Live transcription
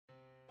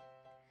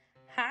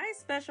Hi,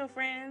 special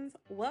friends.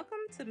 Welcome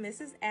to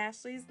Mrs.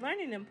 Ashlee's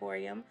Learning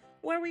Emporium,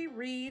 where we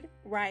read,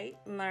 write,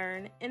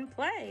 learn, and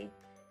play.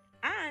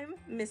 I'm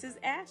Mrs.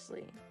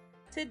 Ashlee.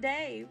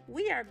 Today,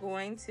 we are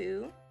going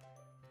to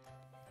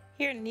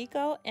hear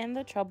Niko and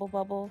the Trouble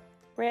Bubble,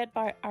 read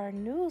by our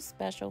new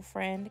special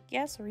friend,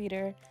 guest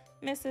reader,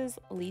 Mrs.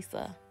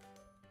 Lisa.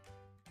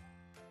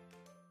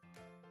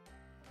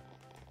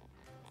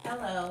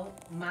 Hello,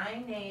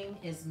 my name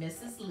is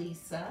Mrs.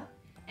 Lisa,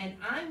 and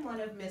I'm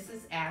one of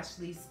Mrs.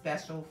 Ashlee's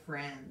special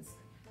friends.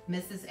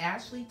 Mrs.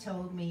 Ashlee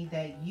told me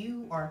that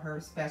you are her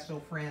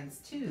special friends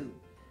too.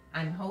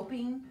 I'm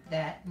hoping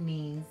that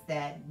means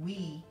that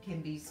we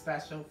can be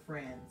special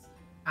friends.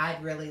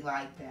 I'd really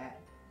like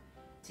that.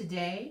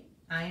 Today,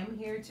 I am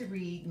here to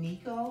read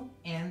Niko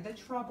and the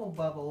Trouble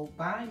Bubble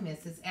by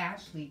Mrs.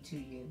 Ashlee to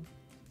you.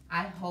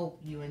 I hope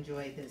you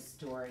enjoy this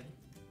story.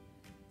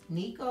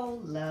 Niko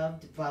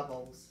loved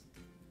bubbles.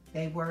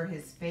 They were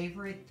his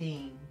favorite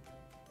thing.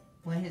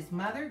 When his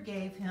mother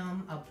gave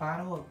him a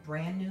bottle of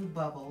brand new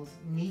bubbles,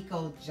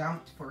 Niko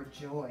jumped for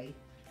joy.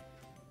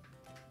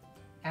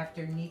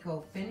 After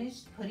Niko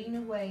finished putting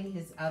away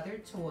his other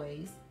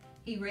toys,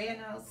 he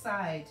ran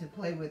outside to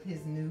play with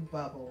his new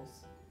bubbles.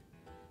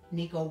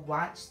 Niko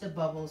watched the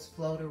bubbles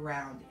float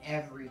around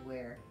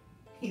everywhere.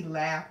 He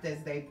laughed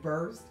as they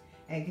burst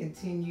and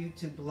continued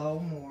to blow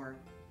more.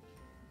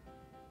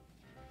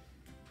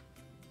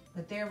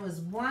 But there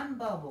was one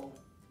bubble,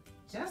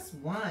 just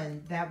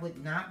one, that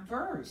would not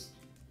burst.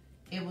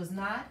 It was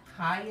not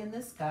high in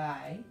the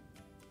sky.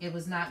 It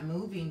was not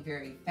moving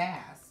very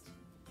fast.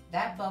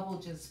 That bubble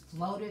just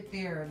floated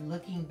there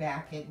looking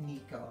back at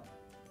Niko.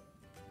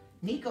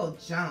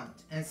 Niko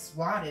jumped and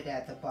swatted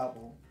at the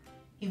bubble.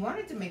 He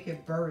wanted to make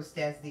it burst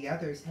as the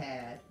others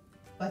had,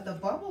 but the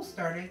bubble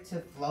started to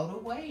float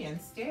away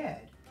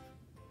instead.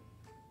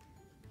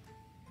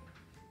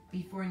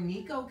 Before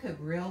Niko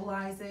could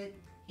realize it,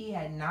 he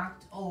had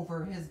knocked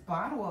over his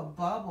bottle of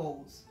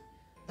bubbles.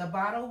 The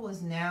bottle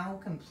was now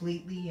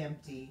completely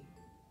empty.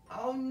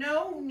 "Oh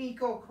no,"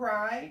 Niko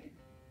cried.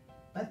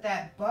 But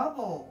that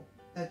bubble,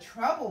 the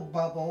trouble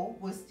bubble,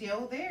 was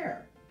still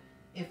there.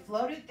 It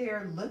floated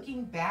there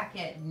looking back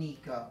at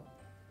Niko.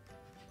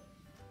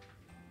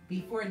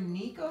 Before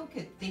Niko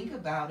could think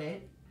about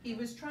it, he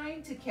was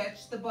trying to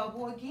catch the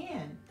bubble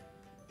again.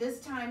 This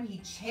time he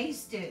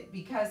chased it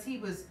because he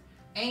was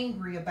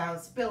angry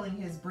about spilling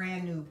his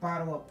brand new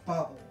bottle of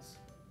bubbles.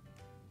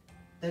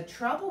 The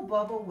trouble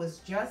bubble was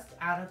just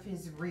out of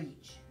his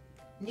reach.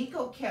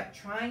 Niko kept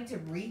trying to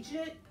reach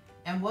it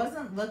and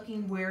wasn't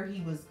looking where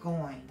he was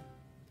going.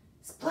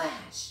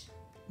 Splash!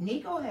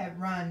 Niko had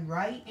run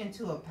right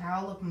into a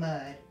pile of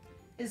mud.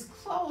 His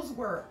clothes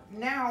were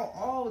now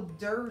all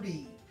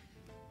dirty.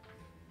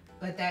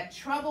 But that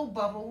trouble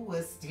bubble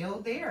was still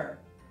there.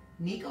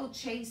 Niko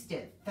chased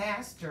it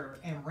faster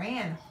and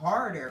ran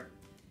harder.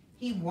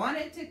 He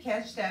wanted to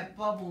catch that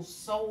bubble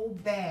so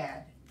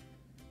bad.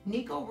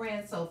 Niko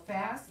ran so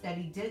fast that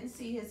he didn't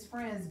see his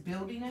friends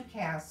building a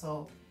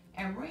castle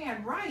and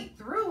ran right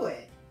through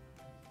it.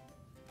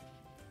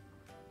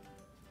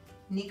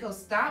 Niko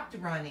stopped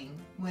running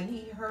when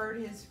he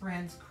heard his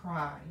friends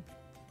cry.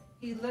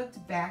 He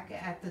looked back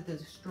at the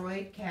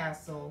destroyed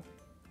castle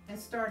and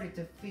started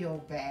to feel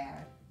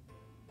bad.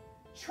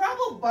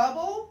 "Trouble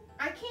Bubble,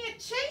 I can't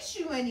chase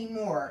you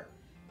anymore.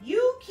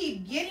 You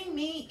keep getting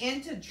me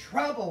into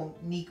trouble,"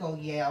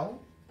 Niko yelled.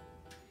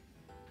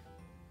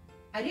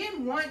 "I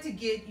didn't want to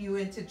get you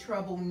into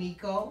trouble,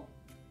 Niko,"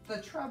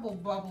 the trouble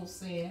bubble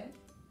said.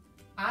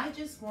 "I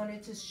just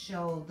wanted to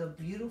show the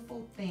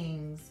beautiful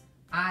things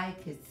I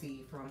could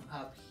see from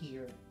up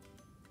here."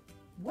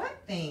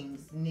 "What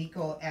things?"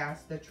 Niko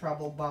asked the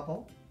trouble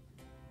bubble.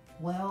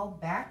 "Well,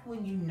 back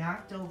when you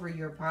knocked over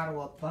your bottle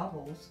of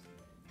bubbles,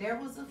 there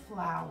was a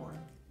flower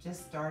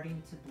just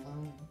starting to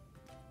bloom.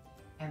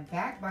 And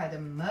back by the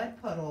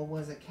mud puddle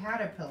was a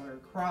caterpillar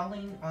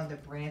crawling on the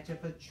branch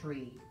of a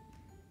tree.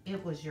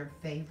 It was your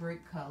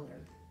favorite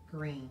color,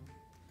 green.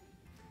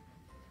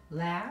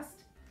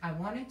 Last, I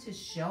wanted to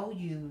show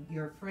you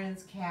your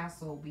friend's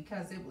castle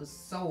because it was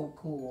so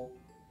cool.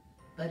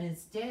 But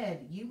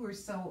instead, you were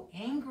so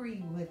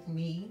angry with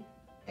me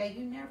that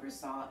you never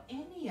saw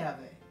any of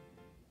it."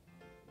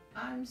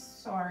 "I'm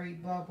sorry,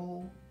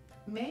 Bubble.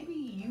 Maybe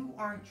you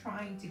aren't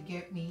trying to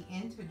get me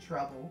into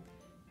trouble,"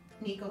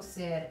 Niko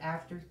said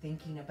after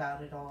thinking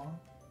about it all.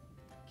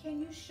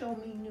 "Can you show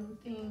me new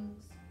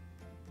things?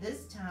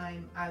 This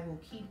time I will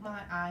keep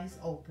my eyes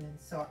open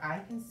so I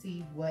can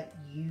see what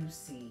you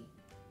see."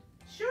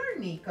 "Sure,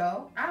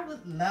 Niko, I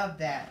would love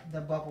that,"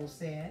 the bubble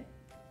said.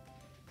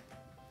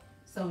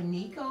 So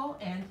Niko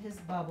and his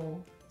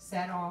bubble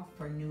set off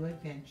for new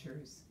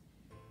adventures,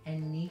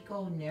 and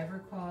Niko never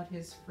called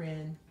his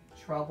friend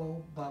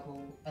Trouble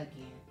Bubble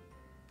again.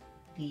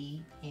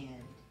 The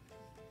end.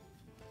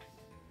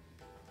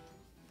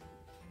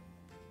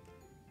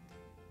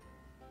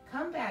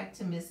 Come back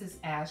to Mrs.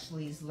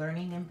 Ashlee's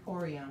Learning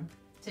Emporium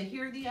to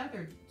hear the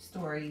other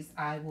stories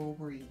I will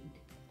read.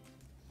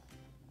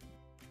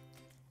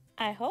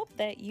 I hope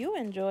that you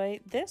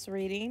enjoyed this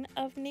reading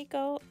of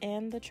Niko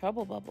and the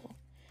Trouble Bubble.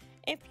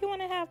 If you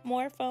want to have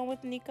more fun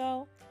with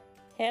Niko,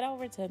 head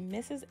over to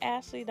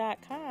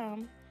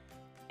mrsashlee.com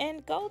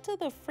and go to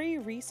the free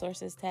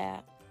resources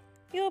tab.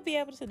 You'll be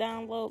able to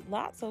download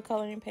lots of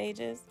coloring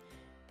pages,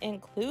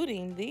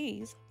 including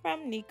these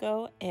from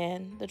Niko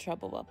and the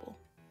Trouble Bubble.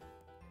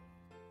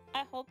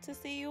 I hope to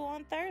see you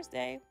on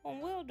Thursday when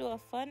we'll do a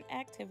fun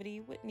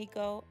activity with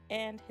Niko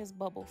and his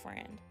bubble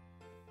friend.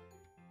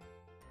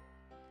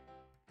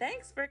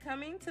 Thanks for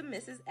coming to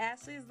Mrs.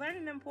 Ashlee's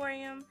Learning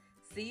Emporium.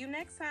 See you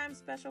next time,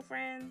 special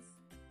friends.